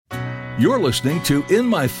You're listening to In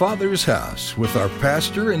My Father's House with our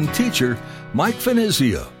pastor and teacher, Mike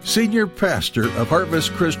Finizio, Senior Pastor of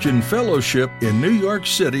Harvest Christian Fellowship in New York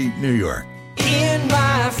City, New York. In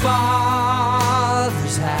my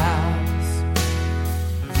Father's house,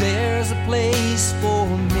 there's a place for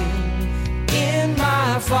me. In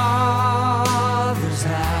my Father's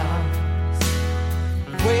house,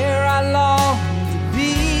 where I long to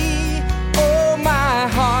be. Oh, my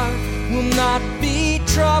heart will not be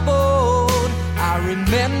troubled. I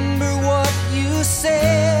remember what you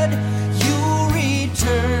said. You'll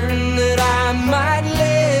return that I might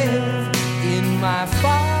live in my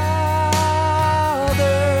Father's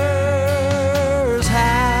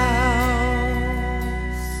house.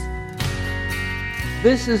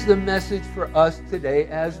 This is the message for us today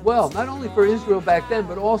as well. Not only for Israel back then,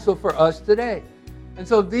 but also for us today. And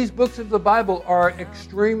so these books of the Bible are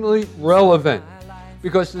extremely relevant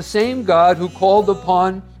because the same God who called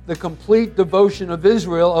upon the complete devotion of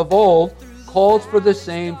Israel of old calls for the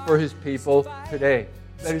same for his people today.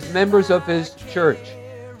 That is, members of his church.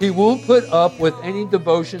 He won't put up with any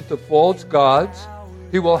devotion to false gods.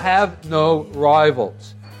 He will have no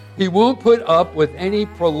rivals. He won't put up with any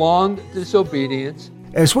prolonged disobedience.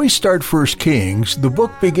 As we start 1 Kings, the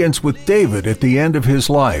book begins with David at the end of his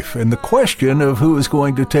life and the question of who is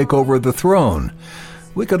going to take over the throne.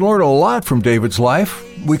 We can learn a lot from David's life.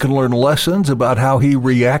 We can learn lessons about how he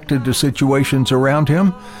reacted to situations around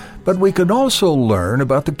him, but we can also learn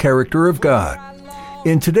about the character of God.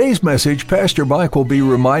 In today's message, Pastor Mike will be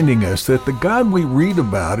reminding us that the God we read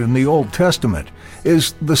about in the Old Testament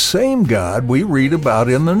is the same God we read about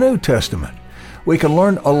in the New Testament. We can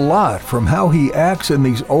learn a lot from how he acts in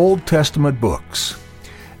these Old Testament books.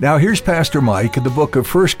 Now here's Pastor Mike in the book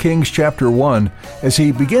of 1 Kings chapter 1 as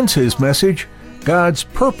he begins his message, God's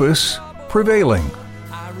Purpose Prevailing.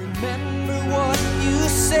 I remember what you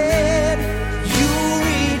said. You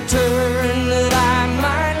return that I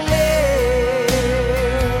might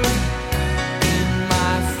live in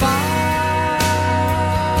my Father's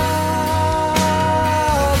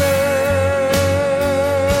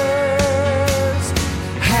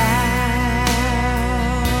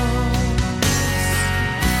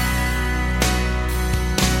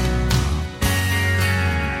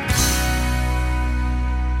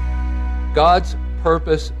God's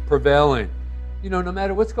purpose prevailing. No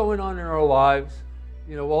matter what's going on in our lives,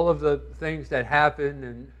 all of the things that happen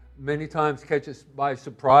and many times catch us by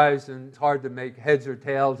surprise, and it's hard to make heads or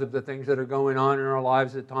tails of the things that are going on in our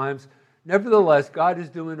lives at times. Nevertheless, God is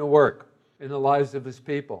doing a work in the lives of his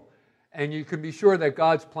people. And you can be sure that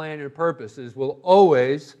God's plan and purposes will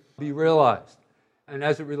always be realized. And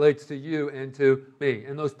as it relates to you and to me.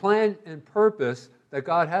 And those plan and purpose that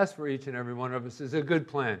God has for each and every one of us is a good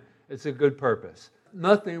plan. It's a good purpose.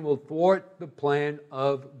 Nothing will thwart the plan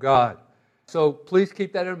of God. So please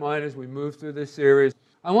keep that in mind as we move through this series.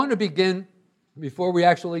 I want to begin, before we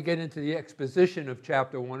actually get into the exposition of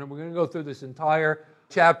chapter 1, and we're going to go through this entire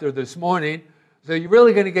chapter this morning, so you're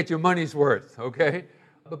really going to get your money's worth, okay?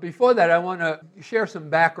 But before that, I want to share some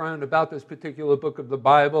background about this particular book of the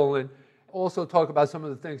Bible and also talk about some of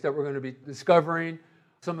the things that we're going to be discovering,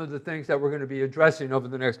 some of the things that we're going to be addressing over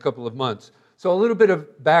the next couple of months. So a little bit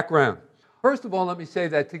of background. First of all, let me say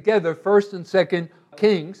that together, 1st and 2nd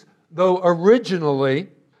Kings, though originally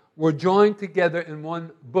were joined together in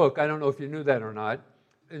one book. I don't know if you knew that or not.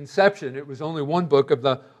 Inception, it was only one book of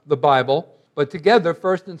the Bible. But together,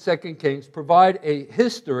 1st and 2nd Kings provide a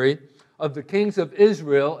history of the kings of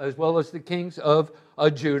Israel as well as the kings of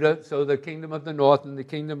Judah, so the kingdom of the north and the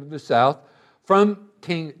kingdom of the south, from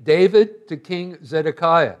King David to King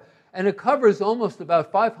Zedekiah. And it covers almost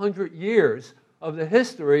about 500 years of the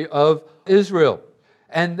history of Israel.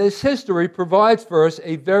 And this history provides for us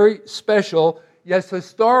a very special, yes,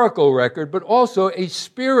 historical record, but also a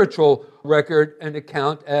spiritual record and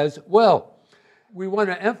account as well. We want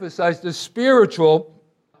to emphasize the spiritual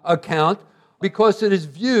account because it is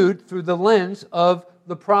viewed through the lens of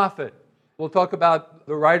the prophet. We'll talk about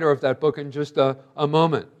the writer of that book in just a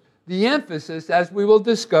moment. The emphasis, as we will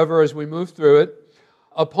discover as we move through it,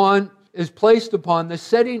 is placed upon the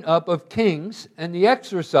setting up of kings and the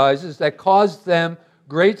exercises that caused them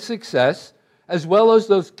great success, as well as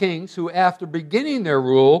those kings who, after beginning their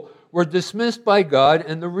rule, were dismissed by God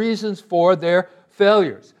and the reasons for their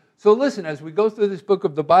failures. So listen, as we go through this book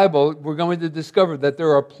of the Bible, we're going to discover that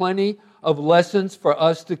there are plenty of lessons for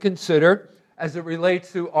us to consider as it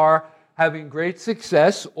relates to our having great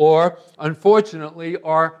success or, unfortunately,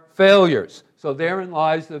 our failures. So therein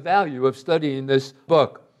lies the value of studying this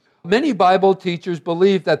book. Many Bible teachers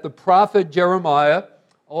believe that the prophet Jeremiah,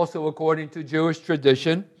 also according to Jewish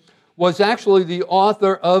tradition, was actually the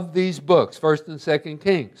author of these books, 1st and 2nd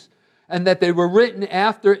Kings, and that they were written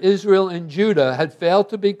after Israel and Judah had failed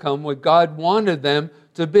to become what God wanted them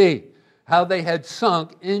to be, how they had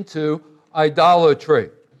sunk into idolatry.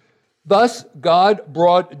 Thus, God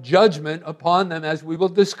brought judgment upon them, as we will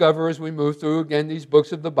discover as we move through again these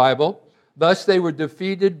books of the Bible. Thus, they were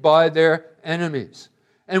defeated by their enemies.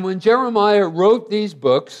 And when Jeremiah wrote these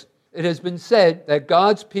books, it has been said that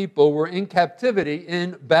God's people were in captivity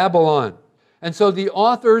in Babylon. And so the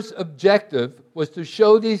author's objective was to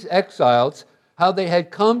show these exiles how they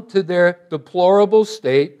had come to their deplorable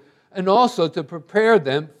state and also to prepare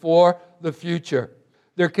them for the future.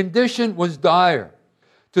 Their condition was dire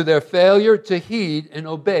to their failure to heed and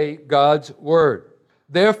obey God's word.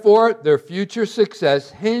 Therefore, their future success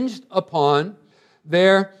hinged upon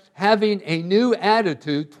their having a new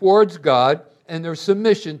attitude towards God and their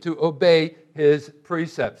submission to obey His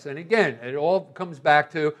precepts. And again, it all comes back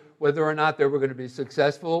to whether or not they were going to be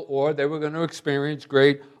successful or they were going to experience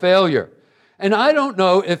great failure. And I don't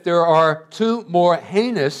know if there are two more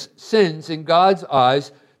heinous sins in God's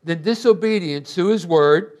eyes than disobedience to His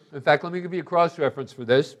word. In fact, let me give you a cross-reference for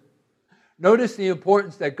this. Notice the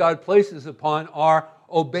importance that God places upon our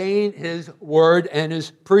obeying His word and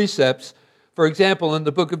His precepts. For example, in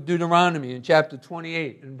the book of Deuteronomy, in chapter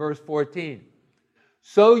 28, in verse 14.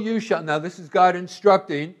 So you shall, now this is God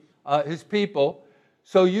instructing His people,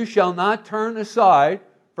 so you shall not turn aside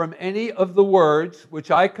from any of the words which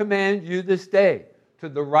I command you this day, to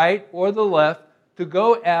the right or the left, to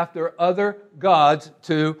go after other gods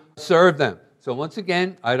to serve them. So once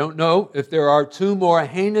again, I don't know if there are two more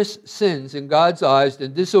heinous sins in God's eyes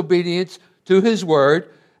than disobedience to His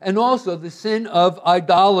word and also the sin of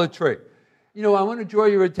idolatry. You know, I want to draw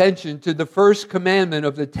your attention to the first commandment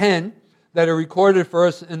of the 10 that are recorded for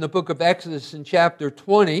us in the book of Exodus in chapter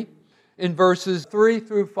 20 in verses 3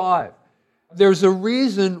 through 5. There's a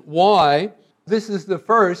reason why this is the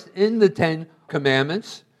first in the 10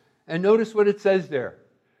 commandments. And notice what it says there.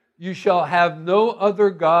 You shall have no other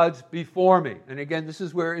gods before me. And again, this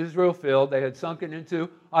is where Israel failed. They had sunken into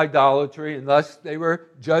idolatry, and thus they were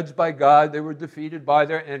judged by God. They were defeated by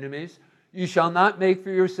their enemies. You shall not make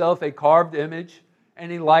for yourself a carved image,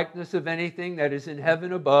 any likeness of anything that is in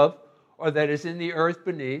heaven above, or that is in the earth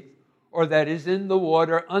beneath, or that is in the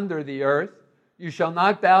water under the earth. You shall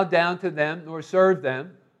not bow down to them, nor serve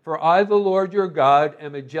them. For I, the Lord your God,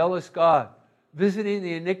 am a jealous God, visiting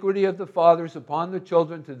the iniquity of the fathers upon the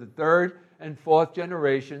children to the third and fourth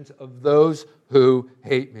generations of those who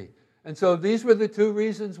hate me. And so these were the two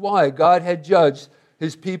reasons why God had judged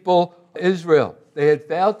His people Israel. They had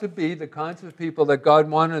failed to be the kinds of people that God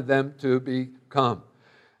wanted them to become.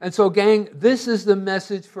 And so, gang, this is the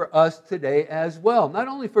message for us today as well. Not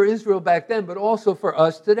only for Israel back then, but also for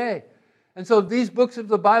us today. And so these books of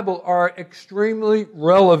the Bible are extremely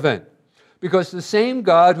relevant because the same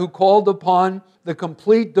God who called upon the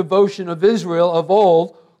complete devotion of Israel of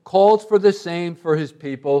old calls for the same for His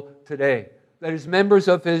people today. That is, members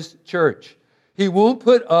of His church. He won't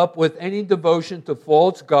put up with any devotion to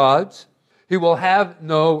false gods. He will have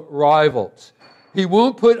no rivals. He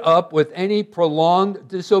won't put up with any prolonged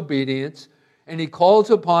disobedience, and He calls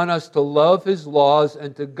upon us to love His laws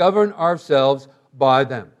and to govern ourselves by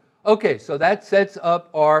them. Okay, so that sets up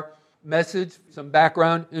our message, some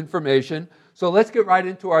background information. So let's get right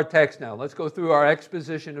into our text now. Let's go through our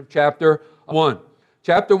exposition of chapter 1.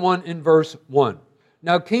 Chapter 1 in verse 1.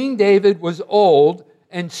 Now King David was old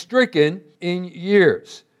and stricken in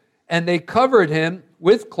years, and they covered him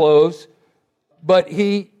with clothes, but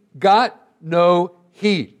he got no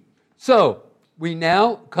heed. So we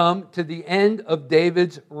now come to the end of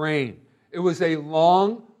David's reign. It was a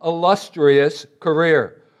long, illustrious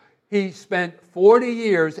career. He spent 40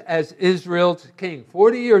 years as Israel's king,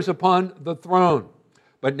 40 years upon the throne.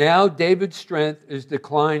 But now David's strength is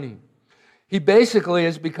declining. He basically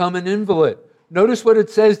has become an invalid. Notice what it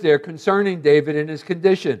says there concerning David and his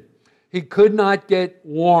condition. He could not get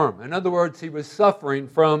warm. In other words, he was suffering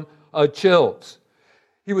from chills.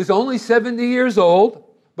 He was only 70 years old,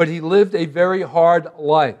 but he lived a very hard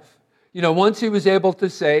life. You know, once he was able to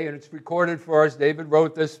say, and it's recorded for us, David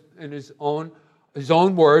wrote this in his own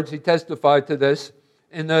words, he testified to this,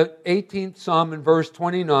 in the 18th Psalm in verse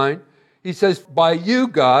 29, he says, by you,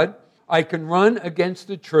 God, I can run against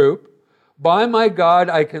the troop. By my God,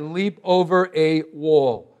 I can leap over a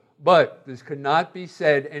wall. But this could not be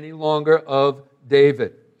said any longer of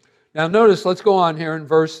David. Now notice, let's go on here in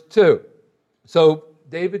verse 2. So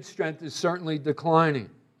David's strength is certainly declining.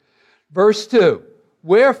 Verse 2,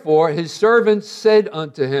 wherefore his servants said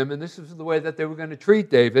unto him, and this is the way that they were going to treat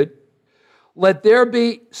David, let there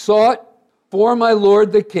be sought for my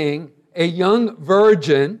lord the king a young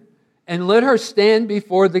virgin, and let her stand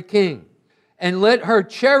before the king, and let her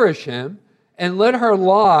cherish him, and let her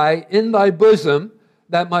lie in thy bosom,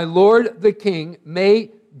 that my lord the king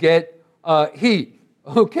may get heat.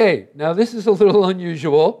 Okay, now this is a little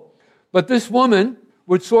unusual, but this woman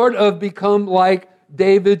would sort of become like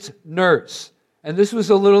David's nurse. And this was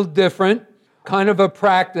a little different, kind of a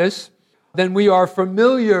practice than we are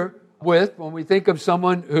familiar with when we think of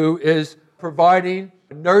someone who is providing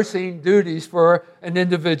nursing duties for an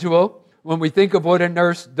individual, when we think of what a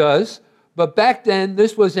nurse does. But back then,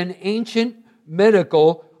 this was an ancient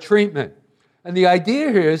medical treatment. And the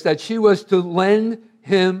idea here is that she was to lend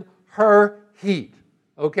him her heat.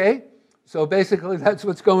 Okay? So basically, that's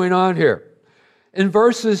what's going on here. In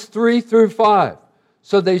verses 3 through 5,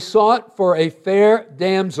 so they sought for a fair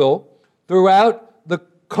damsel throughout the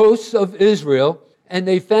coasts of Israel, and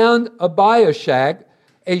they found Abiashag,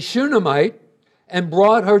 a Shunammite, and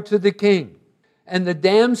brought her to the king. And the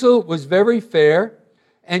damsel was very fair,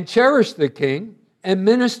 and cherished the king, and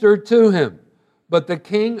ministered to him. But the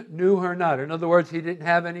king knew her not. In other words, he didn't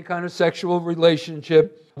have any kind of sexual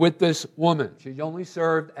relationship with this woman. She only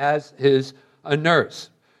served as his nurse.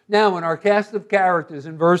 Now, in our cast of characters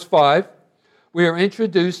in verse 5, we are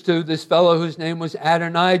introduced to this fellow whose name was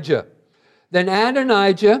Adonijah. Then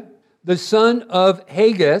Adonijah, the son of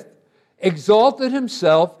Haggith, exalted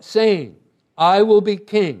himself, saying, I will be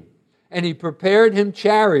king. And he prepared him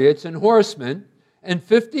chariots and horsemen, and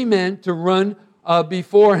 50 men to run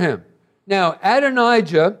before him. Now,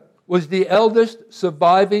 Adonijah was the eldest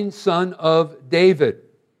surviving son of David.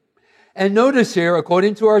 And notice here,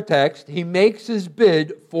 according to our text, he makes his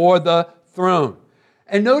bid for the throne.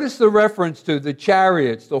 And notice the reference to the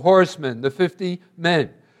chariots, the horsemen, the 50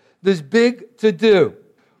 men. This big to-do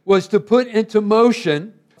was to put into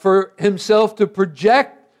motion for himself to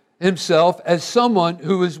project himself as someone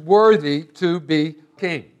who is worthy to be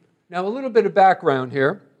king. Now, a little bit of background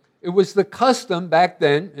here. It was the custom back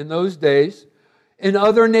then, in those days, in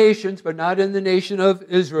other nations, but not in the nation of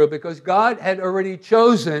Israel, because God had already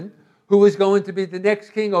chosen who was going to be the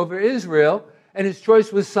next king over Israel, and his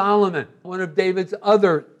choice was Solomon, one of David's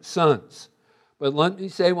other sons. But let me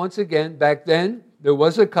say once again, back then, there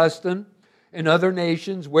was a custom in other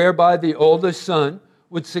nations whereby the oldest son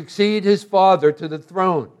would succeed his father to the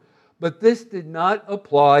throne. But this did not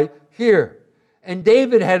apply here. And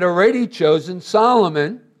David had already chosen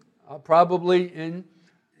Solomon, probably in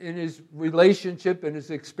his relationship and his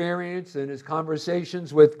experience and his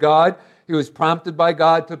conversations with God. He was prompted by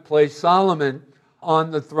God to place Solomon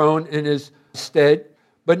on the throne in his stead.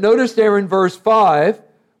 But notice there in verse 5,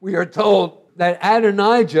 we are told that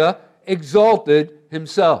Adonijah exalted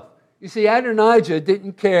himself. You see, Adonijah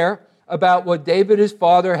didn't care about what David, his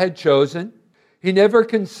father, had chosen. He never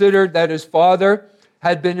considered that his father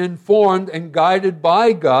had been informed and guided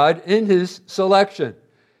by God in his selection.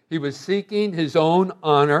 He was seeking his own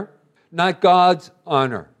honor, not God's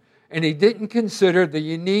honor. And he didn't consider the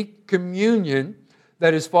unique communion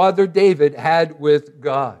that his father David had with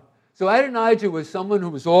God. So Adonijah was someone who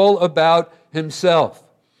was all about himself.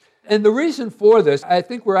 And the reason for this, I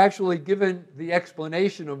think we're actually given the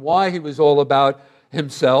explanation of why he was all about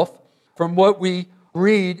himself from what we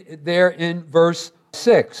read there in verse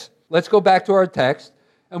 6. Let's go back to our text.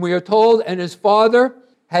 And we are told, and his father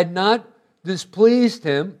had not displeased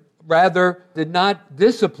him, rather did not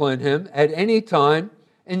discipline him at any time,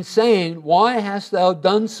 in saying, why hast thou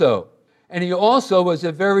done so? And he also was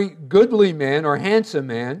a very goodly man, or handsome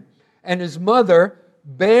man, and his mother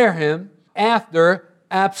bare him after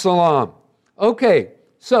Absalom. Okay,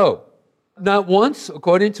 so not once,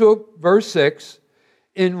 according to verse 6,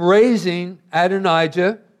 in raising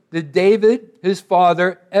Adonijah, did David, his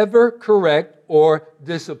father, ever correct or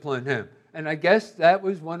discipline him. And I guess that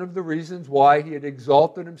was one of the reasons why he had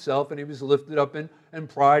exalted himself and he was lifted up in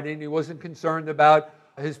pride, and he wasn't concerned about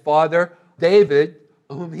his father David,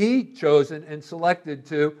 whom he chosen and selected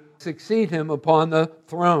to succeed him upon the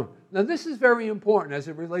throne. Now, this is very important as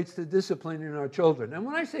it relates to disciplining our children. And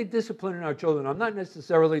when I say disciplining our children, I'm not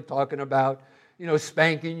necessarily talking about,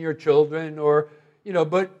 spanking your children or,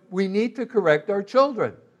 but we need to correct our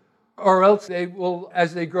children, or else they will,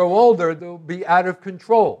 as they grow older, they'll be out of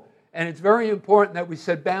control. And it's very important that we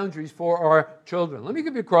set boundaries for our children. Let me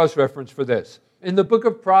give you a cross-reference for this. In the book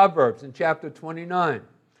of Proverbs, in chapter 29,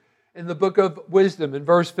 in the book of Wisdom, in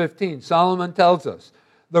verse 15, Solomon tells us,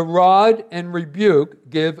 the rod and rebuke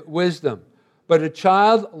give wisdom, but a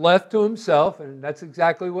child left to himself, and that's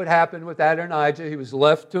exactly what happened with Adonijah, he was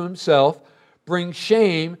left to himself, brings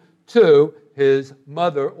shame to his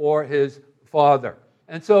mother or his father.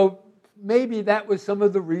 And so maybe that was some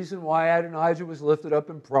of the reason why Adonijah was lifted up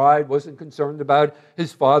in pride, wasn't concerned about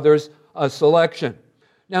his father's selection.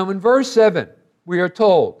 Now in verse 7, we are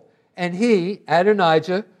told, and he,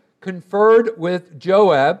 Adonijah, conferred with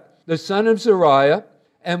Joab, the son of Zeruiah,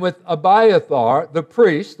 and with Abiathar, the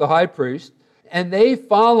priest, the high priest, and they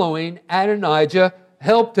following Adonijah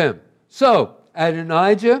helped him. So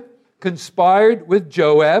Adonijah conspired with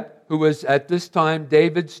Joab, who was at this time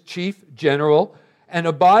David's chief general, and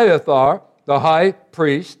Abiathar, the high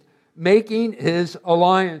priest, making his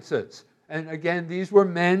alliances. And again, these were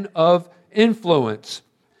men of influence.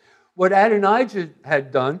 What Adonijah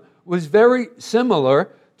had done was very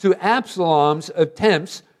similar to Absalom's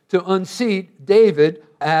attempts to unseat David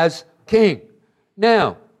as king.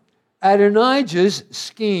 Now, Adonijah's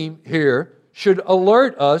scheme here should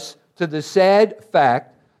alert us to the sad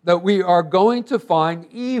fact that we are going to find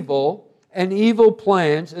evil and evil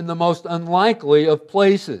plans in the most unlikely of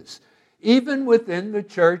places, even within the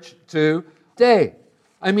church today.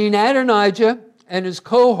 I mean, Adonijah and his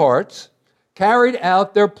cohorts carried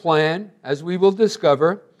out their plan, as we will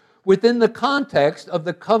discover, within the context of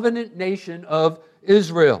the covenant nation of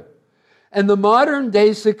Israel. And the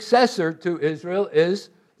modern-day successor to Israel is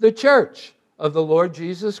the church of the Lord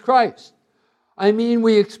Jesus Christ. I mean,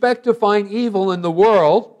 we expect to find evil in the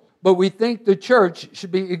world, but we think the church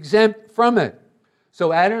should be exempt from it.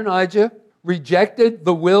 So Adonijah rejected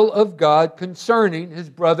the will of God concerning his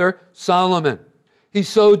brother Solomon. He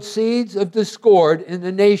sowed seeds of discord in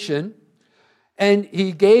the nation, and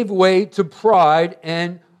he gave way to pride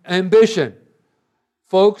and ambition.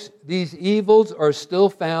 Folks, these evils are still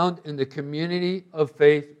found in the community of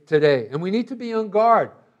faith today, and we need to be on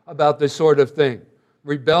guard about this sort of thing.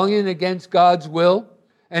 Rebellion against God's will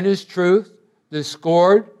and his truth,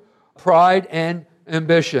 discord, pride, and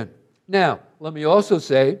ambition. Now, let me also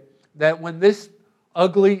say that when this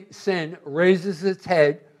ugly sin raises its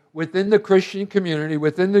head within the Christian community,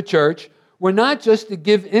 within the church, we're not just to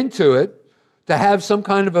give into it, to have some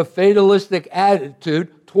kind of a fatalistic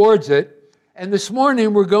attitude towards it. And this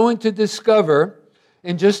morning we're going to discover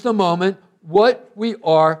in just a moment what we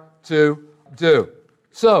are to do.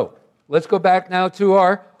 So, let's go back now to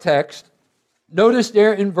our text. Notice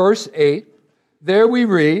there in verse 8, there we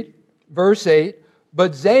read, verse 8,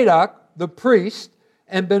 but Zadok the priest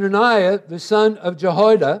and Benaniah the son of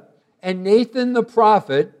Jehoiada and Nathan the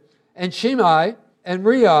prophet and Shimei and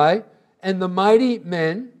Rei and the mighty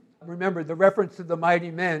men, remember the reference to the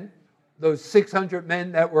mighty men, those 600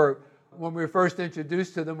 men that were, when we were first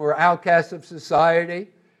introduced to them, were outcasts of society,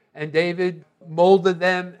 and David molded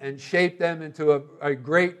them and shaped them into a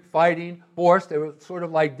great fighting force. They were sort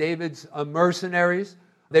of like David's mercenaries.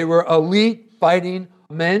 They were elite fighting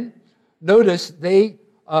men. Notice they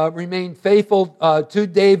remained faithful to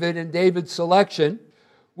David and David's selection,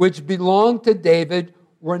 which belonged to David,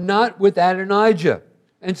 were not with Adonijah.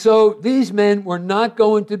 And so these men were not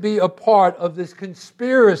going to be a part of this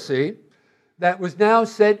conspiracy that was now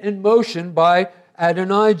set in motion by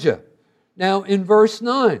Adonijah. Now in verse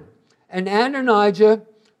 9, and Adonijah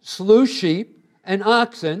slew sheep and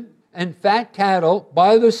oxen and fat cattle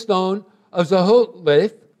by the stone of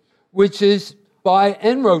Zahulith, which is by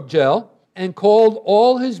Enrogel, and called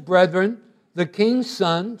all his brethren, the king's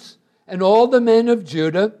sons, and all the men of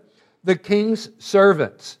Judah, the king's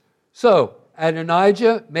servants. So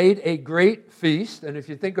Adonijah made a great feast, and if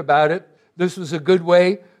you think about it, this was a good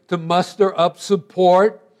way to muster up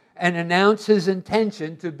support and announce his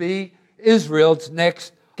intention to be Israel's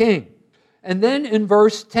next king. And then in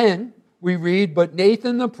verse 10, we read, but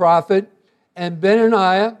Nathan the prophet and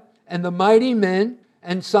Benaniah and the mighty men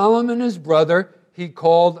and Solomon his brother he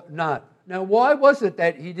called not. Now, why was it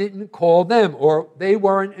that he didn't call them, or they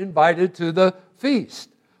weren't invited to the feast?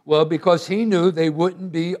 Well, because he knew they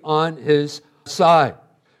wouldn't be on his side.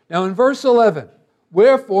 Now in verse 11,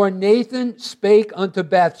 wherefore Nathan spake unto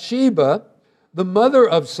Bathsheba, the mother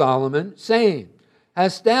of Solomon, saying,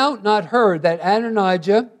 hast thou not heard that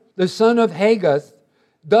Adonijah, the son of Haggith,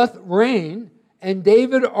 doth reign, and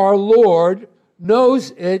David our Lord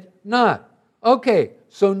knows it not? Okay,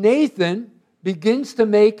 so Nathan begins to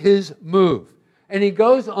make his move, and he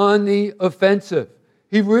goes on the offensive.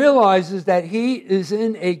 He realizes that he is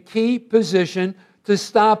in a key position to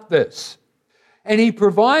stop this. And he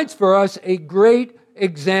provides for us a great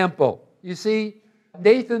example. You see,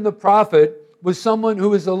 Nathan the prophet was someone who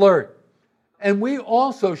was alert. And we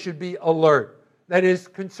also should be alert. That is,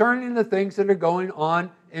 concerning the things that are going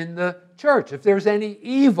on in the church. If there's any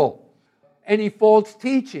evil, any false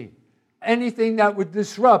teaching, anything that would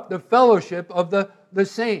disrupt the fellowship of the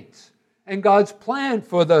saints and God's plan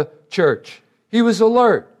for the church. He was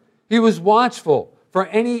alert. He was watchful for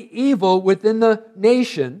any evil within the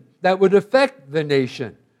nation that would affect the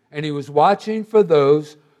nation. And he was watching for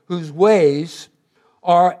those whose ways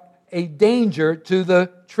are a danger to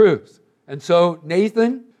the truth. And so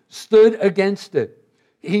Nathan stood against it.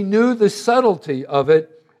 He knew the subtlety of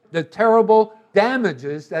it, the terrible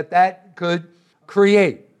damages that could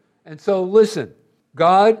create. And so listen,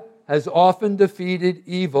 God has often defeated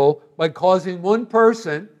evil by causing one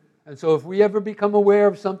person. And so if we ever become aware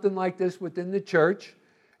of something like this within the church,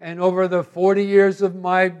 and over the 40 years of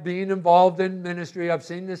my being involved in ministry, I've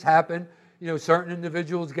seen this happen. Certain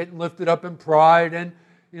individuals getting lifted up in pride and,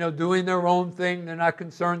 doing their own thing. They're not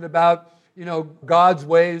concerned about, God's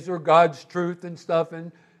ways or God's truth and stuff.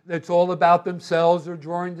 And it's all about themselves or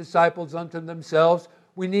drawing disciples unto themselves.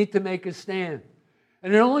 We need to make a stand.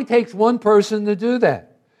 And it only takes one person to do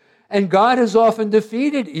that. And God has often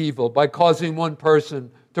defeated evil by causing one person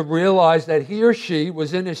to realize that he or she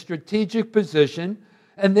was in a strategic position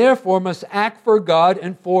and therefore must act for God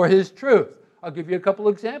and for His truth. I'll give you a couple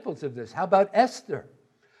examples of this. How about Esther?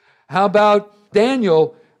 How about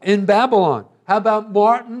Daniel in Babylon? How about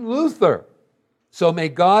Martin Luther? So may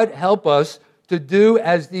God help us to do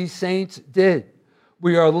as these saints did.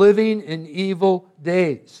 We are living in evil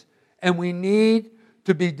days, and we need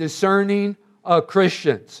to be discerning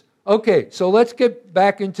Christians. Okay, so let's get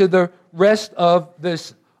back into the rest of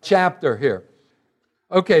this chapter here.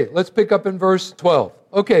 Okay, let's pick up in verse 12.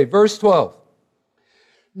 Okay, verse 12.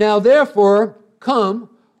 Now therefore, come,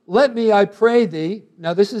 let me, I pray thee.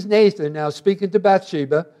 Now this is Nathan now speaking to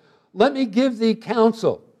Bathsheba. Let me give thee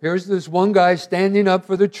counsel. Here's this one guy standing up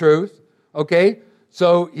for the truth. Okay,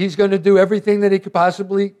 so he's going to do everything that he could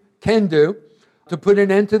possibly can do to put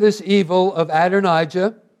an end to this evil of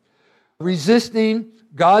Adonijah, resisting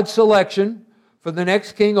God's selection for the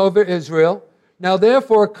next king over Israel. Now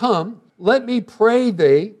therefore come, let me pray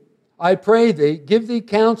thee, I pray thee, give thee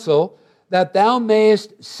counsel, that thou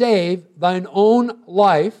mayest save thine own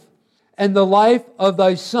life and the life of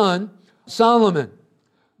thy son Solomon.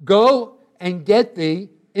 Go and get thee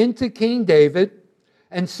into King David,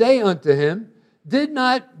 and say unto him, Did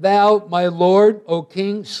not thou, my lord, O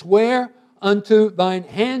king, swear unto thine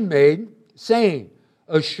handmaid, saying,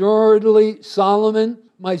 Assuredly Solomon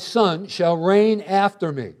my son shall reign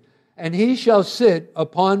after me, and he shall sit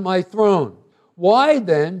upon my throne. Why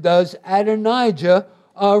then does Adonijah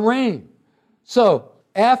reign? So,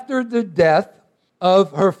 after the death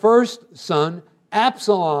of her first son,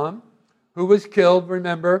 Absalom, who was killed,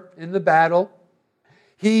 remember, in the battle,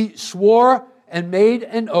 he swore and made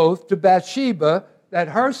an oath to Bathsheba that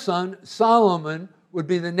her son Solomon would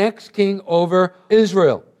be the next king over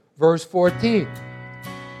Israel. Verse 14.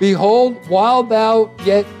 Behold, while thou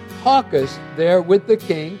yet talkest there with the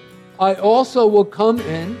king, I also will come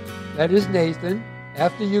in, that is Nathan,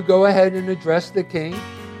 after you go ahead and address the king,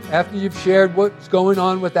 after you've shared what's going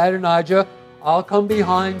on with Adonijah, I'll come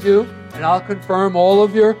behind you and I'll confirm all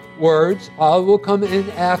of your words. I will come in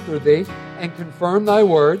after thee and confirm thy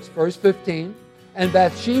words. Verse 15. And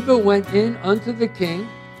Bathsheba went in unto the king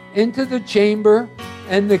into the chamber,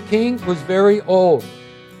 and the king was very old.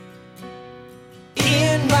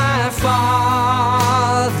 In my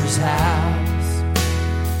Father's house,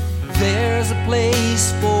 there's a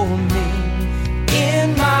place for me.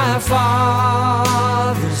 In my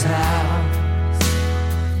Father's house,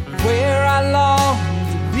 where I long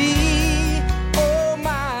to be. Oh,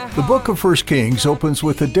 my The book of 1 Kings opens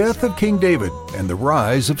with the death of King David and the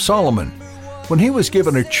rise of Solomon. When he was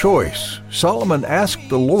given a choice, Solomon asked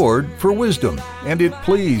the Lord for wisdom, and it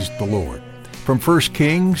pleased the Lord. From 1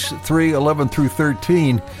 Kings 3:11 through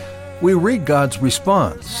 13, we read God's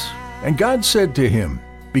response. And God said to him,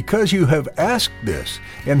 Because you have asked this,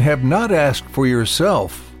 and have not asked for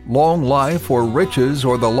yourself long life or riches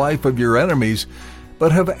or the life of your enemies,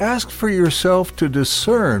 but have asked for yourself to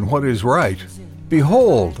discern what is right,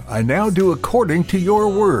 behold, I now do according to your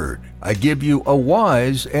word. I give you a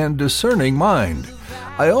wise and discerning mind.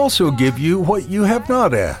 I also give you what you have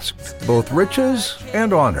not asked, both riches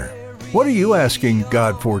and honor. What are you asking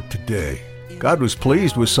God for today? God was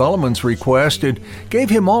pleased with Solomon's request and gave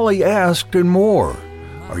him all he asked and more.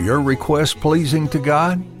 Are your requests pleasing to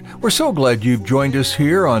God? We're so glad you've joined us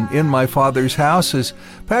here on In My Father's House as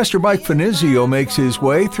Pastor Mike Finizio makes his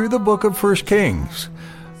way through the book of 1 Kings.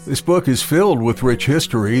 This book is filled with rich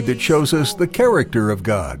history that shows us the character of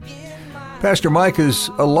God. Pastor Mike has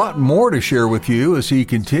a lot more to share with you as he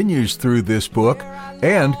continues through this book,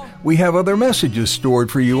 and we have other messages stored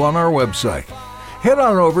for you on our website. Head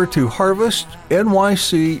on over to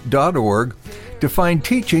harvestnyc.org to find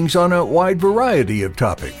teachings on a wide variety of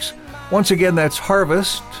topics. Once again, that's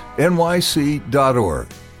harvestnyc.org.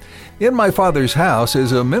 In My Father's House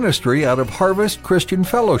is a ministry out of Harvest Christian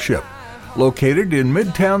Fellowship, located in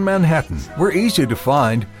Midtown Manhattan. We're easy to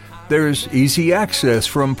find. There's easy access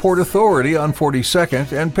from Port Authority on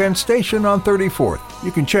 42nd and Penn Station on 34th.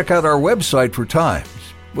 You can check out our website for times.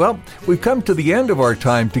 Well, we've come to the end of our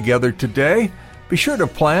time together today. Be sure to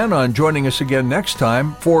plan on joining us again next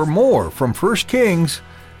time for more from 1 Kings,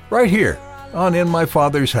 right here on In My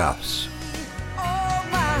Father's House. Oh,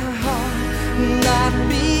 my heart, not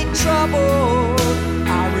be troubled.